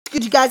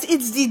good, you guys?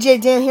 It's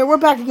Djdaniel here. We're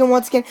back again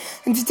once again.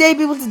 And today,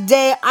 people,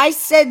 I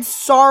said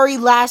sorry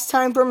last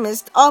time for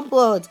missed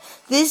uploads.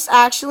 This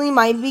actually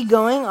might be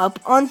going up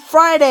on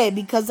Friday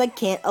because I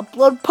can't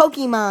upload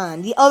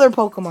Pokemon, the other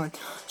Pokemon.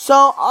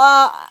 So,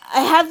 I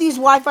have these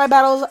Wi-Fi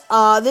battles.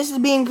 This is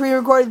being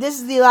pre-recorded.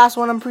 This is the last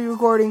one I'm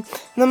pre-recording.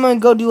 And I'm going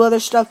to go do other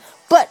stuff.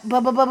 But,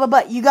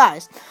 you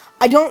guys,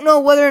 I don't know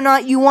whether or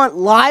not you want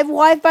live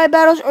Wi-Fi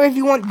battles or if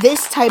you want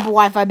this type of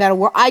Wi-Fi battle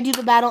where I do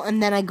the battle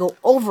and then I go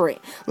over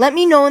it. Let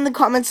me know in the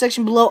comment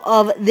section below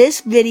of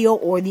this video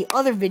or the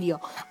other video.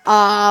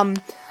 I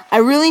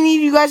really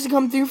need you guys to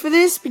come through for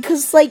this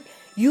because, like,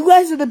 you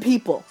guys are the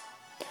people.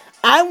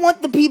 I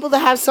want the people to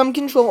have some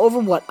control over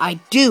what I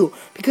do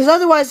because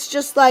otherwise it's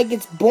just like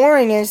it's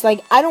boring and it's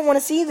like I don't want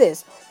to see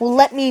this. Well,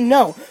 let me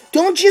know.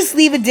 Don't just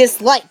leave a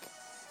dislike.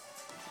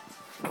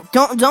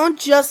 Don't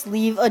just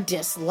leave a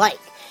dislike.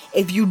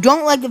 If you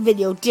don't like the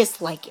video,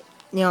 dislike it.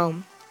 You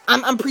know,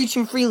 I'm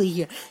preaching freely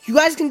here. You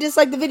guys can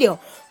dislike the video,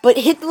 but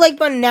hit the like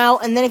button now,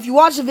 and then if you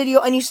watch the video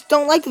and you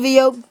don't like the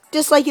video,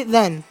 dislike it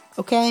then.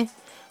 Okay?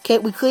 Okay,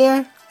 we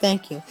clear?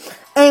 Thank you.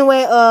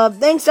 Anyway,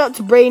 thanks out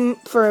to Braden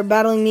for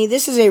battling me.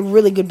 This is a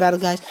really good battle,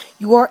 guys.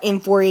 You are in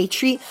for a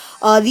treat.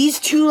 These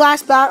two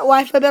last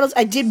Wi-Fi battles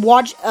I did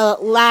watch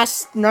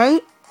last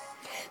night.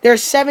 There are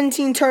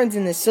 17 turns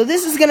in this, so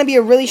this is going to be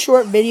a really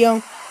short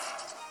video.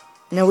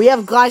 Now, we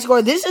have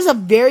Gliscor. This is a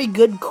very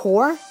good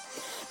core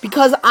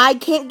because I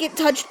can't get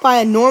touched by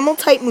a normal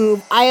type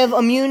move. I have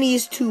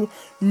immunities to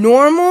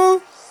normal,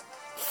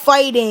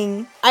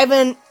 fighting. I have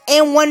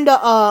and one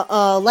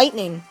to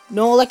lightning.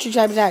 No electric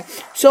type attack.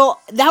 So,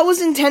 that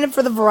was intended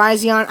for the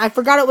Virizion. I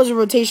forgot it was a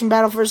rotation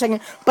battle for a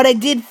second, but I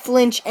did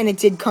flinch and it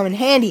did come in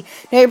handy.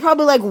 Now, you're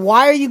probably like,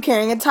 why are you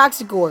carrying a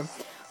Toxic Orb?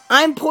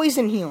 I'm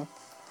Poison Heal.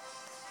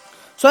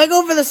 So, I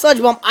go for the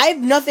Sludge Bomb. I have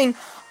nothing.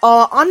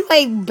 On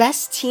my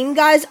best team,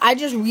 guys, I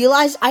just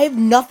realized I have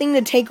nothing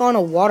to take on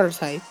a water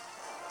type.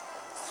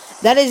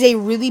 That is a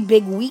really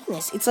big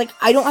weakness. It's like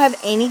I don't have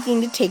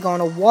anything to take on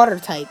a water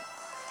type.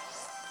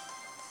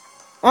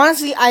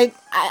 Honestly, I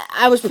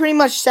was pretty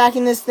much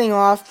sacking this thing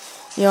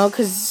off, you know,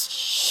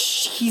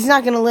 because he's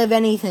not going to live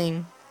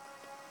anything.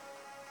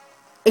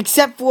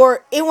 Except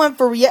for, it went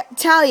for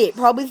Retaliate,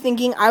 probably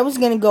thinking I was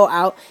going to go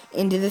out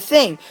into the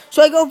thing.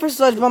 So I go for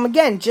Sludge Bomb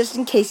again, just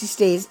in case he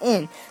stays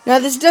in. Now,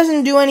 this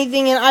doesn't do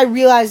anything, and I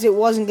realized it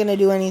wasn't going to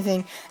do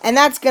anything. And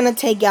that's going to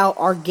take out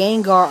our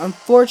Gengar,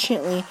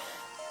 unfortunately.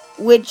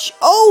 Which,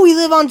 oh, we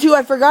live on 2.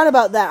 I forgot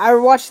about that. I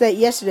watched that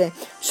yesterday.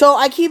 So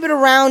I keep it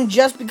around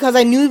just because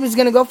I knew he was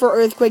going to go for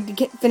Earthquake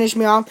to finish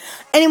me off.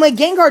 Anyway,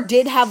 Gengar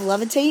did have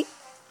Levitate.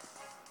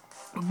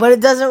 But it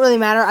doesn't really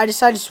matter. I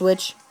decided to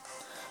switch.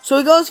 So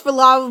he goes for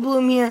Lava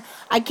Bloom here.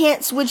 I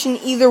can't switch in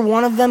either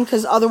one of them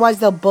because otherwise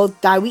they'll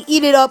both die. We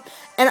eat it up,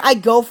 and I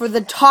go for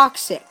the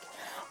Toxic.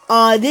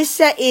 This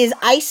set is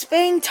Ice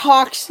Fang,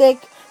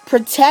 Toxic,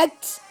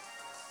 Protect,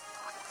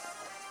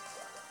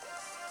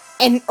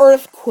 and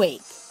Earthquake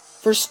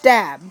for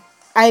Stab.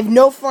 I have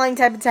no flying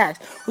type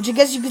attacks, which I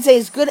guess you could say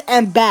is good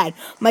and bad.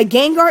 My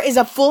Gengar is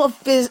a full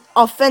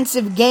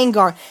offensive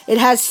Gengar. It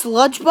has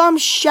Sludge Bomb,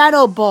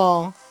 Shadow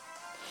Ball.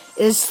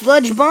 It is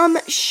Sludge Bomb,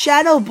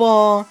 Shadow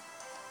Ball,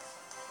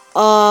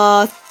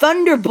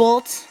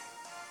 Thunderbolt,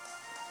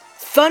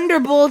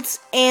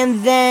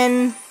 and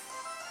then,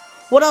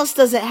 what else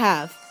does it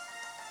have?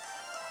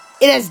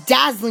 It has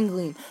Dazzling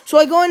Gleam. So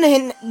I go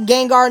into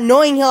Gengar,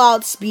 knowing he'll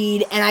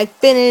outspeed, and I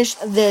finish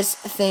this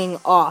thing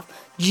off.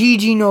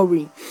 GG no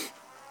re.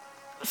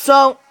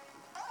 So,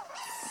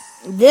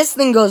 this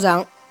thing goes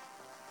out.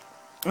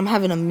 I'm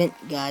having a mint,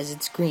 guys.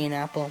 It's green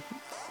apple.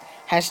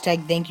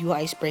 Hashtag thank you,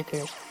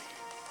 Icebreakers.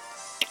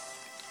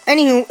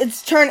 Anywho,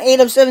 it's turn 8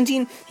 of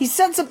 17. He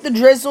sets up the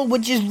Drizzle,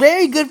 which is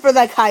very good for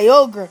that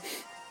Kyogre,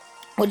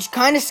 which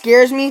kind of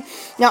scares me.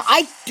 Now,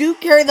 I do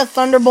carry the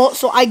Thunderbolt,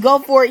 so I go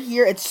for it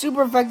here. It's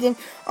super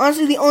effective.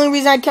 Honestly, the only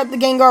reason I kept the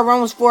Gengar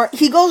around was for it.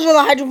 He goes for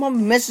the Hydro Pump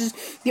and misses.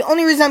 The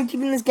only reason I'm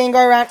keeping this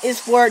Gengar around is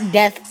for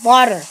Death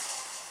Fodder.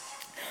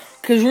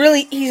 Because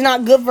really, he's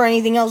not good for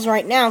anything else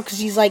right now, because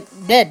he's, like,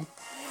 dead.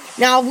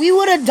 Now, if we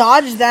would have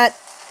dodged that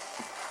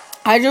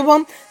Hydro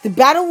Pump, the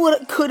battle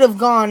could have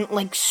gone,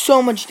 like,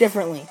 so much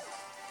differently.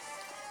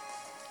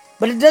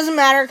 But it doesn't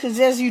matter, because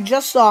as you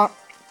just saw,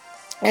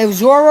 I have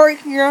Zoroark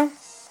here,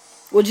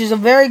 which is a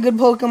very good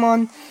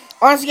Pokemon.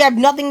 Honestly, I have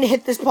nothing to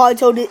hit this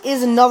Politoed. It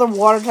is another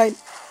water type.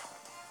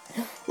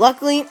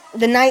 Luckily,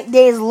 the Night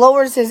Daze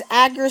lowers his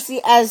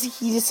accuracy as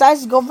he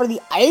decides to go for the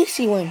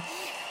Icy Wind.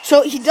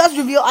 So, he does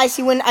reveal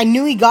Icy Wind. I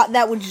knew he got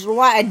that, which is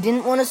why I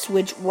didn't want to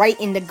switch right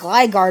into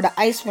Gligar to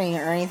Ice Fang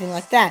or anything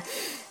like that.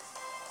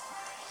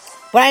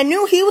 But I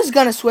knew he was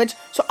going to switch,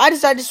 so I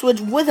decided to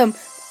switch with him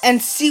and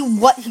see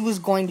what he was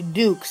going to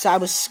do, because I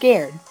was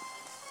scared.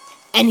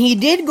 And he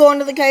did go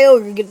into the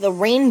Kyogre, get the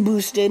rain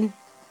boosted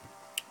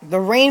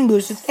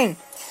thing.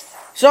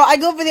 So I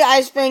go for the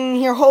Ice Fang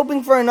here,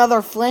 hoping for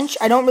another flinch.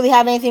 I don't really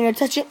have anything to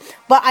touch it,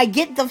 but I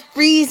get the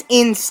freeze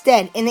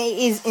instead, and it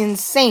is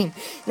insane.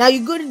 Now,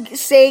 you could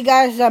say,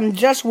 guys, I'm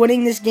just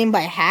winning this game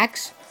by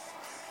hacks,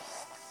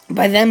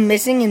 by them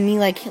missing and me,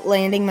 like,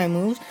 landing my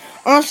moves.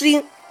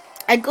 Honestly,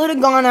 I could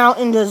have gone out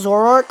into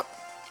Zoroark.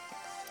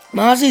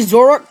 But honestly,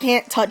 Zoroark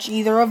can't touch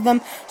either of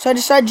them. So I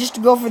decided just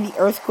to go for the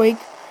Earthquake.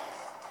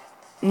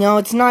 No,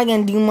 it's not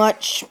going to do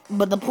much.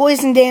 But the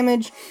poison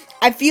damage,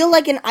 I feel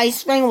like an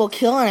Ice Fang will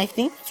kill. And I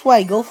think that's why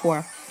I go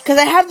for. Because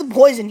I have the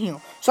poison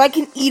heal. So I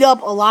can eat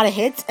up a lot of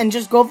hits and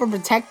just go for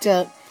Protect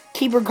to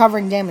keep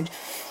recovering damage.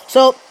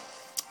 So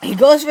he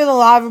goes for the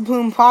Lava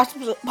Plume,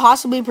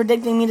 possibly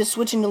predicting me to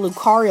switch into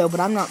Lucario. But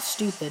I'm not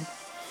stupid.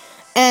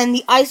 And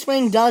the Ice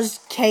Fang does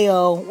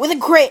KO. With a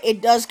crit,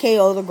 it does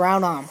KO the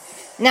Groudon.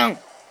 Now,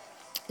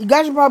 you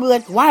guys are probably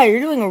like, wow, you're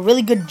doing a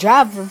really good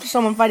job for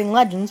someone fighting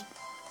Legends.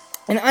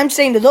 And I'm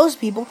saying to those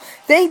people,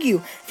 thank you.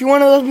 If you're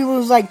one of those people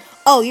who's like,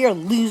 oh, you're a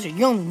loser.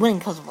 You only win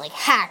because of, like,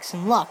 hacks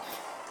and luck.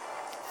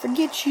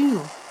 Forget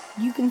you.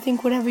 You can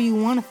think whatever you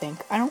want to think.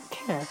 I don't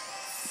care.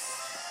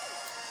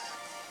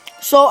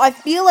 So, I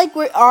feel like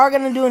we are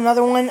going to do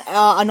another one,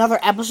 another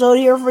episode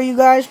here for you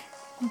guys.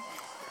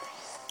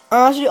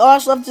 Honestly, all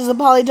that's left is a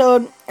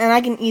Politoed, and I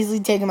can easily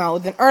take him out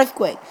with an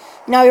Earthquake.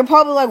 Now, you're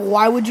probably like,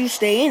 why would you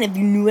stay in if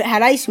you knew it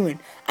had Ice Wind?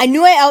 I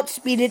knew I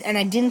outspeeded, and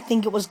I didn't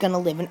think it was going to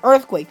live an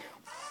Earthquake.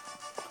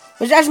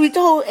 Which, as we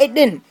told, it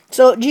didn't.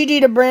 So,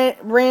 GG to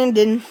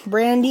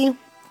Brandy.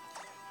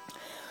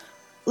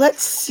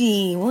 Let's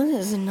see, what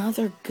is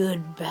another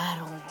good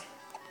battle?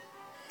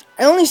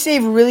 I only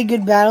save really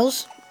good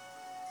battles.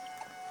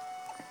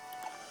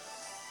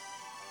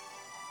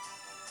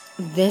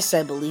 This,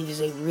 I believe, is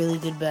a really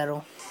good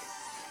battle.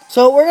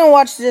 So, we're going to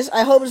watch this.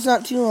 I hope it's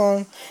not too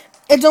long.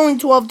 It's only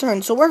 12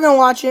 turns, so we're going to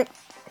watch it.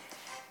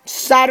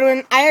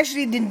 Saturn. I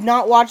actually did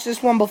not watch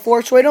this one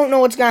before, so I don't know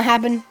what's going to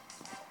happen.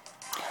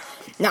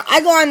 Now,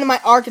 I go on to my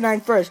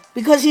Arcanine first,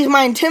 because he's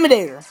my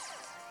Intimidator.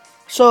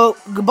 So,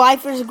 goodbye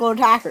physical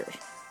attackers.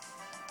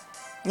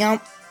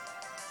 Now,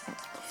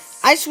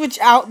 I switch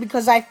out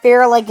because I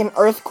fear like an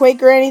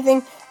Earthquake or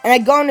anything, and I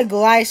go into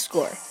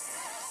Gliscor.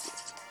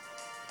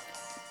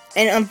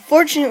 And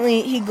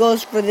unfortunately, he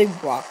goes for the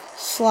Rock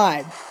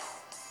Slide.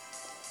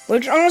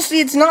 Which, honestly,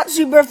 it's not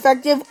super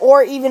effective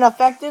or even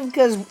effective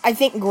because I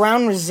think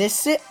ground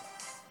resists it.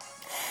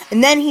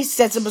 And then he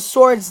sets up a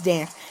Swords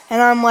Dance.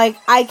 And I'm like,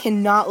 I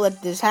cannot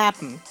let this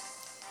happen.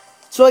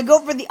 So I go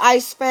for the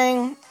Ice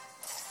Fang.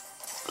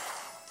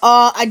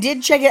 I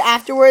did check it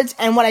afterwards.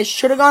 And what I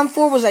should have gone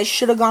for was I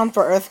should have gone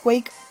for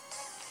Earthquake.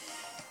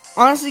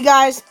 Honestly,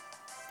 guys,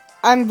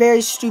 I'm very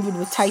stupid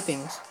with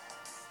typings.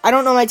 I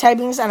don't know my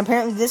typings, and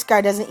apparently this guy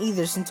doesn't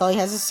either, since all he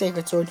has is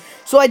Sacred Sword.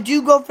 So I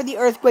do go for the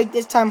Earthquake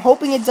this time,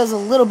 hoping it does a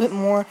little bit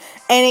more,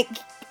 and it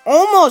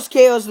almost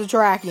KOs the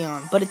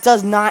Terrakion, but it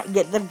does not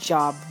get the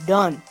job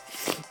done.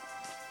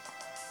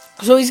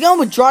 So he's going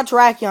to withdraw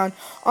Terrakion.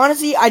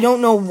 Honestly, I don't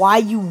know why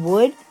you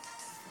would.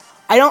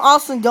 I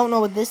also don't know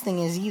what this thing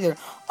is either.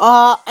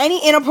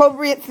 Any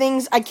inappropriate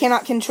things I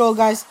cannot control,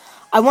 guys.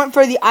 I went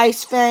for the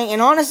Ice Fang,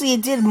 and honestly,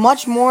 it did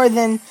much more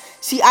than...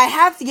 See, I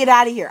have to get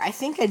out of here. I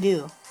think I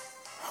do.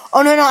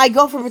 Oh, no, I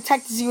go for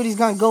Protect to see what he's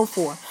going to go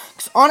for.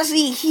 Because,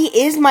 honestly,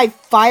 he is my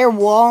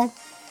Firewall.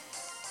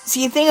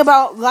 See, the thing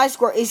about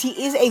Gliscor is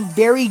he is a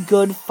very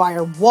good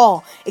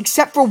Firewall.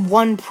 Except for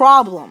one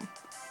problem.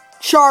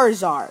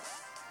 Charizard.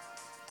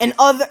 And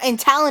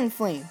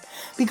Talonflame.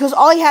 Because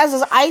all he has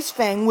is Ice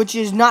Fang, which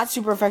is not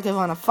super effective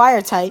on a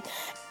Fire type.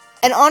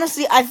 And,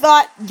 honestly, I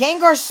thought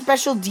Gengar's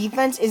special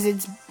defense is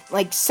its,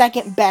 like,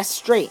 second best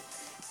straight.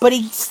 But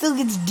he still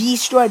gets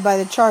destroyed by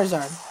the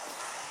Charizard.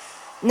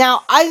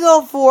 Now, I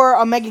go for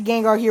a Mega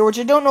Gengar here, which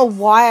I don't know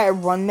why I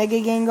run Mega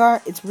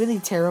Gengar. It's really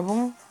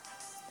terrible.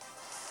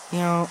 You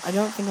know, I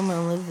don't think I'm going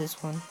to live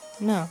this one.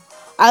 No.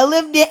 I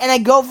lived it, and I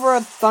go for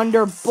a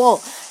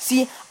Thunderbolt.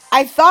 See,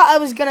 I thought I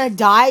was going to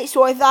die,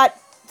 so I thought,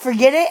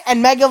 forget it,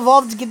 and Mega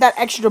Evolve to get that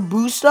extra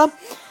boost up.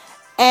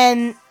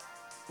 And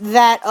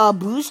that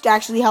boost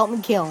actually helped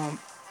me kill him.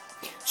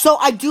 So,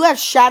 I do have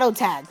Shadow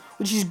Tag,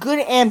 which is good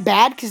and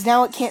bad, because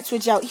now it can't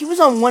switch out. He was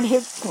on 1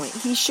 hit point.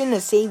 He shouldn't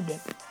have saved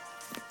it.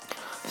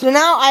 So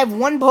now I have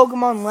 1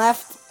 Pokemon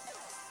left.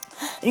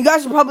 And you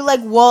guys are probably like,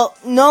 well,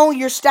 no,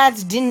 your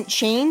stats didn't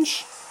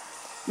change.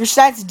 Your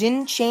stats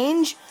didn't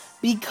change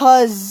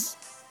because...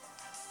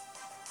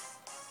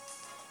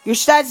 Your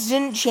stats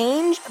didn't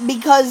change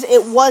because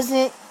it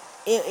wasn't...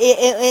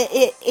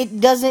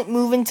 It doesn't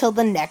move until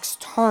the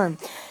next turn.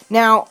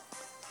 Now,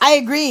 I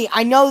agree.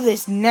 I know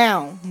this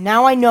now.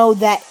 Now I know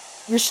that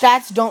your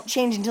stats don't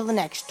change until the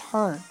next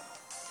turn.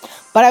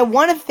 But I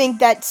want to think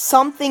that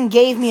something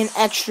gave me an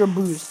extra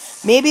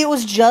boost. Maybe it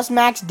was just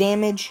max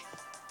damage.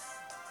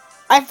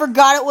 I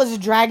forgot it was a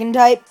dragon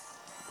type.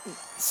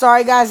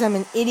 Sorry guys, I'm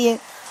an idiot.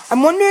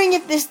 I'm wondering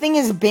if this thing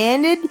is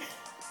banded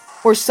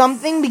or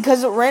something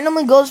because it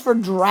randomly goes for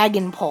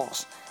Dragon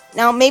Pulse.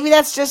 Now maybe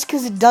that's just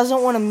because it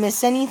doesn't want to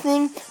miss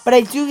anything. But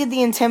I do get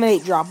the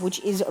Intimidate drop, which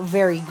is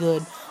very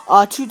good.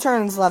 2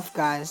 turns left,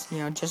 guys. You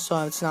know, just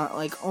so it's not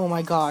like, oh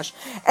my gosh.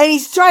 And he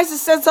tries to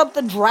set up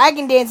the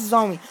Dragon Dances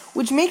on me,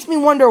 which makes me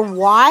wonder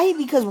why.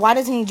 Because why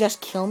doesn't he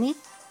just kill me?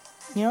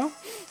 You know?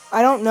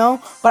 I don't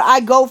know. But I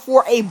go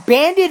for a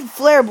banded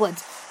Flare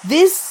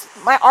Blitz.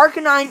 My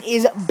Arcanine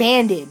is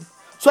banded.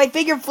 So I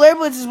figure Flare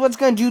Blitz is what's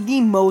going to do the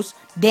most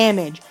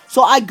damage.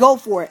 So I go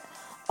for it.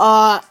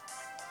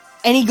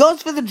 And he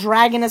goes for the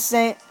Dragon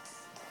Ascent.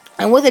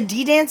 And with a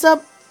D-Dance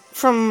up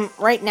from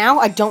right now,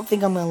 I don't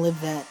think I'm going to live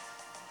that.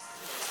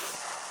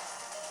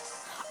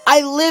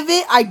 I live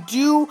it, I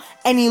do,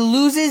 and he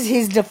loses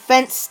his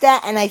defense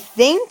stat, and I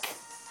think...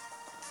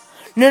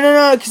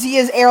 No, because he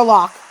has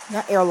Airlock.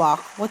 Not Airlock.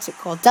 What's it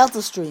called?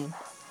 Delta Stream.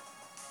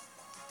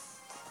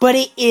 But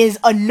it is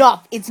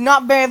enough. It's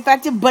not very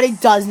effective, but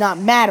it does not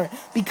matter.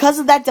 Because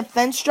of that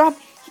defense drop,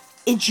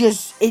 he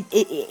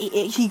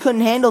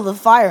couldn't handle the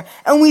fire.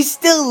 And we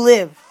still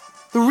live.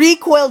 The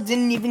recoil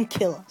didn't even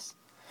kill us.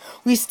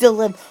 We still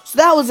live. So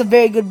that was a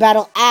very good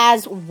battle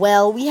as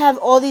well. We have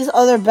all these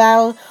other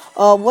battles.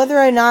 Whether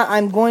or not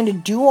I'm going to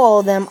do all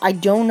of them, I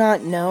do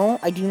not know.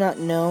 I do not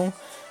know.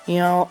 You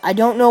know, I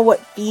don't know what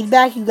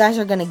feedback you guys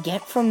are going to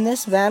get from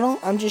this battle.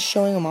 I'm just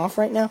showing them off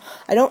right now.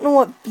 I don't know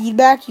what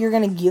feedback you're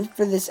going to give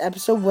for this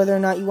episode, whether or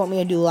not you want me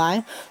to do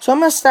live. So I'm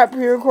going to start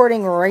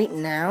pre-recording right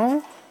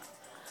now.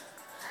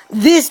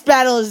 This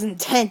battle is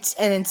intense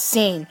and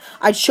insane.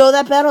 I'd show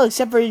that battle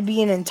except for it to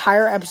be an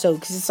entire episode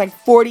because it's like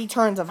 40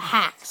 turns of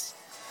hacks.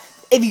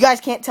 If you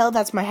guys can't tell,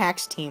 that's my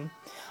hacks team.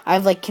 I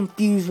have like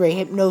Confuse Ray,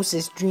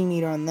 Hypnosis, Dream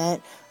Eater on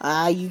that.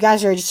 You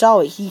guys already saw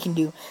what he can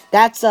do.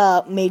 That's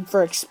made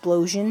for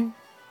Explosion.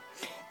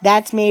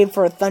 That's made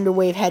for a Thunder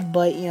Wave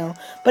Headbutt, you know.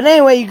 But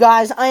anyway, you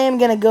guys, I am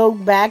going to go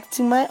back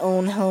to my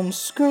own home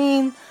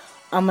screen.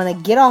 I'm going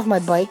to get off my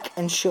bike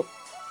and show...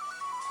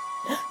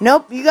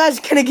 Nope, you guys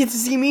are going to get to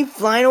see me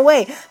flying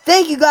away.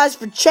 Thank you guys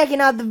for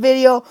checking out the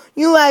video.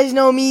 You guys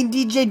know me,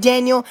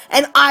 Djdaniel,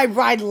 and I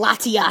ride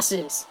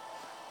Latiases.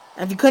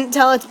 And if you couldn't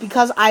tell, it's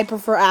because I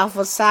prefer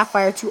Alpha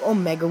Sapphire to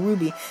Omega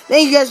Ruby.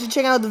 Thank you guys for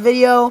checking out the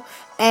video,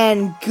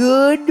 and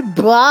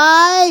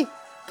goodbye.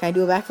 Can I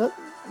do a backflip?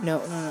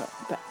 No.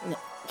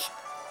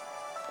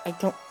 I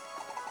don't.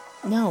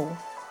 No.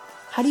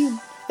 How do you...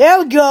 There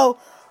we go.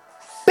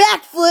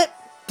 Backflip.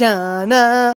 Dun-dun.